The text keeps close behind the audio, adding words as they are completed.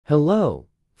Hello,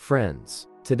 friends.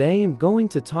 Today I'm going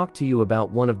to talk to you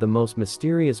about one of the most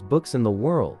mysterious books in the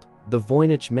world, the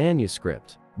Voynich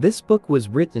Manuscript. This book was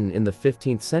written in the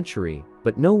 15th century,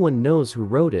 but no one knows who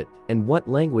wrote it and what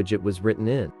language it was written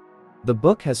in. The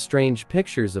book has strange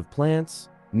pictures of plants,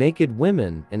 naked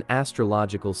women, and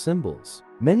astrological symbols.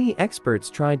 Many experts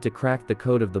tried to crack the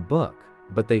code of the book,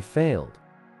 but they failed.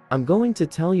 I'm going to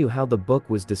tell you how the book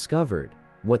was discovered,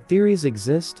 what theories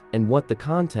exist, and what the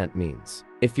content means.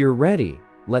 If you're ready,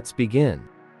 let's begin.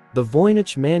 The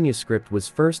Voynich Manuscript was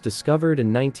first discovered in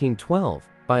 1912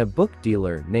 by a book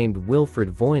dealer named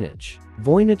Wilfrid Voynich.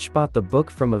 Voynich bought the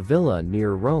book from a villa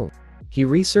near Rome. He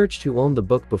researched who owned the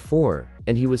book before,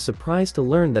 and he was surprised to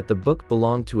learn that the book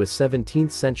belonged to a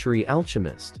 17th century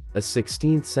alchemist, a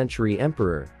 16th century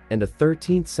emperor, and a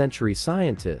 13th century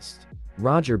scientist,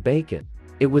 Roger Bacon.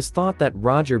 It was thought that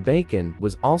Roger Bacon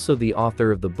was also the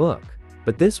author of the book,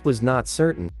 but this was not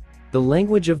certain. The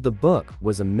language of the book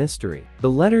was a mystery. The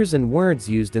letters and words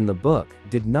used in the book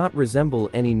did not resemble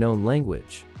any known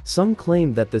language. Some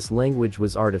claimed that this language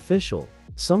was artificial.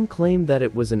 Some claimed that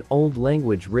it was an old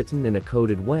language written in a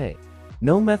coded way.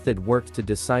 No method worked to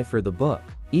decipher the book.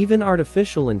 Even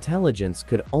artificial intelligence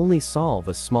could only solve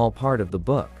a small part of the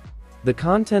book. The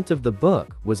content of the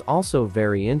book was also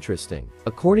very interesting.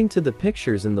 According to the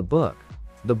pictures in the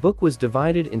book was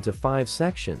divided into 5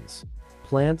 sections: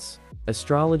 plants,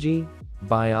 astrology,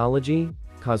 biology,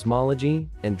 cosmology,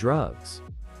 and drugs.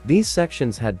 These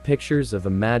sections had pictures of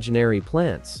imaginary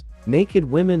plants, naked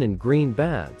women in green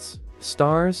baths,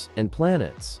 stars and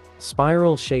planets,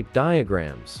 spiral-shaped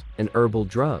diagrams, and herbal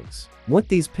drugs. What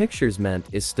these pictures meant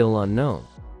is still unknown.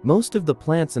 Most of the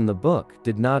plants in the book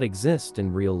did not exist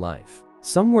in real life.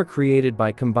 Some were created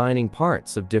by combining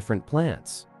parts of different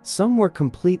plants. Some were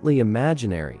completely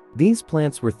imaginary. These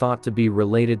plants were thought to be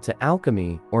related to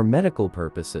alchemy or medical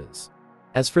purposes.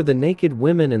 As for the naked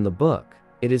women in the book,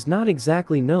 it is not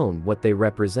exactly known what they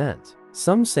represent.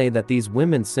 Some say that these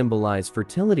women symbolize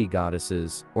fertility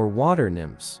goddesses or water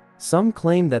nymphs. Some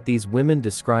claim that these women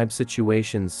describe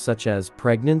situations such as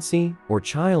pregnancy or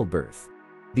childbirth.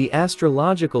 The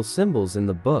astrological symbols in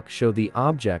the book show the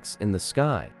objects in the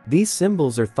sky. These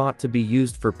symbols are thought to be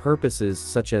used for purposes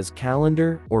such as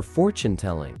calendar or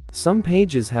fortune-telling. Some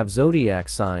pages have zodiac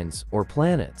signs or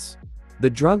planets. The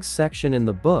drugs section in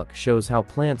the book shows how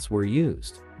plants were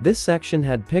used. This section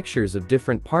had pictures of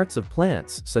different parts of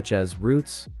plants such as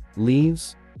roots,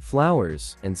 leaves,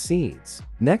 flowers, and seeds.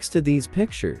 Next to these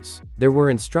pictures, there were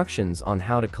instructions on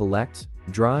how to collect,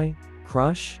 dry,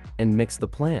 crush, and mix the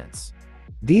plants.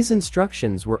 These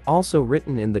instructions were also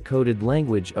written in the coded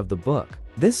language of the book.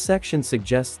 This section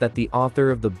suggests that the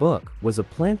author of the book was a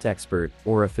plant expert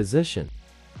or a physician.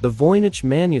 The Voynich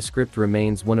Manuscript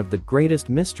remains one of the greatest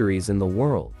mysteries in the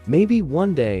world. Maybe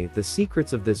one day the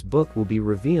secrets of this book will be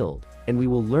revealed, and we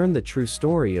will learn the true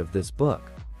story of this book.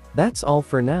 That's all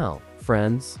for now,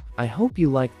 friends. I hope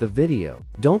you liked the video.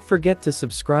 Don't forget to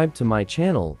subscribe to my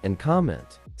channel and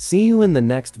comment. See you in the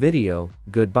next video.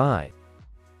 Goodbye.